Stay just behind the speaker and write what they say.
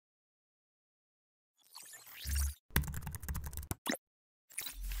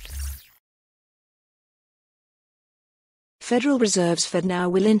Federal Reserve's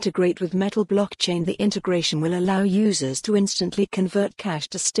FedNow will integrate with Metal blockchain. The integration will allow users to instantly convert cash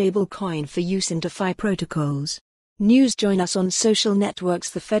to stablecoin for use in DeFi protocols. News. Join us on social networks.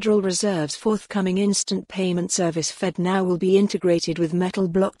 The Federal Reserve's forthcoming instant payment service FedNow will be integrated with Metal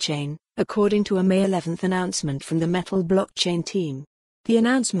blockchain, according to a May 11 announcement from the Metal blockchain team. The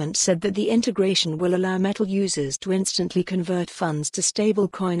announcement said that the integration will allow Metal users to instantly convert funds to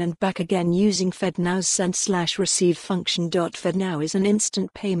stablecoin and back again using FedNow's send/receive function. FedNow is an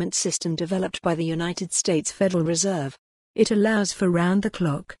instant payment system developed by the United States Federal Reserve. It allows for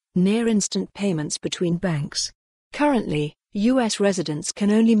round-the-clock, near-instant payments between banks. Currently, U.S. residents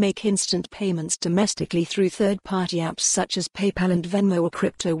can only make instant payments domestically through third-party apps such as PayPal and Venmo or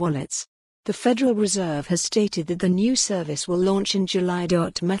crypto wallets. The Federal Reserve has stated that the new service will launch in July.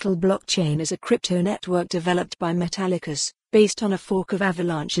 Metal blockchain is a crypto network developed by Metallicus, based on a fork of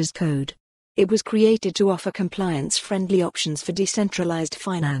Avalanche's code. It was created to offer compliance-friendly options for decentralized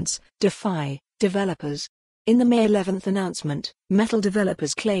finance, DeFi, developers. In the May 11 announcement, Metal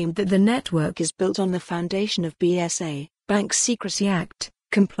developers claimed that the network is built on the foundation of BSA, Bank Secrecy Act,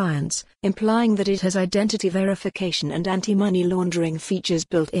 compliance, implying that it has identity verification and anti-money laundering features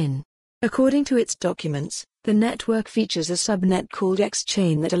built in. According to its documents, the network features a subnet called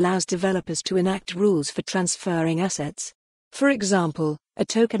X-Chain that allows developers to enact rules for transferring assets. For example, a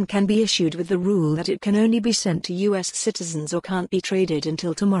token can be issued with the rule that it can only be sent to U.S. citizens or can't be traded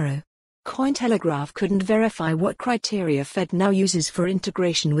until tomorrow. Cointelegraph couldn't verify what criteria FedNow uses for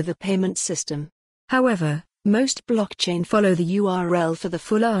integration with the payment system. However, most blockchain follow the URL for the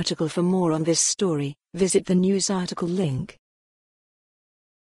full article. For more on this story, visit the news article link.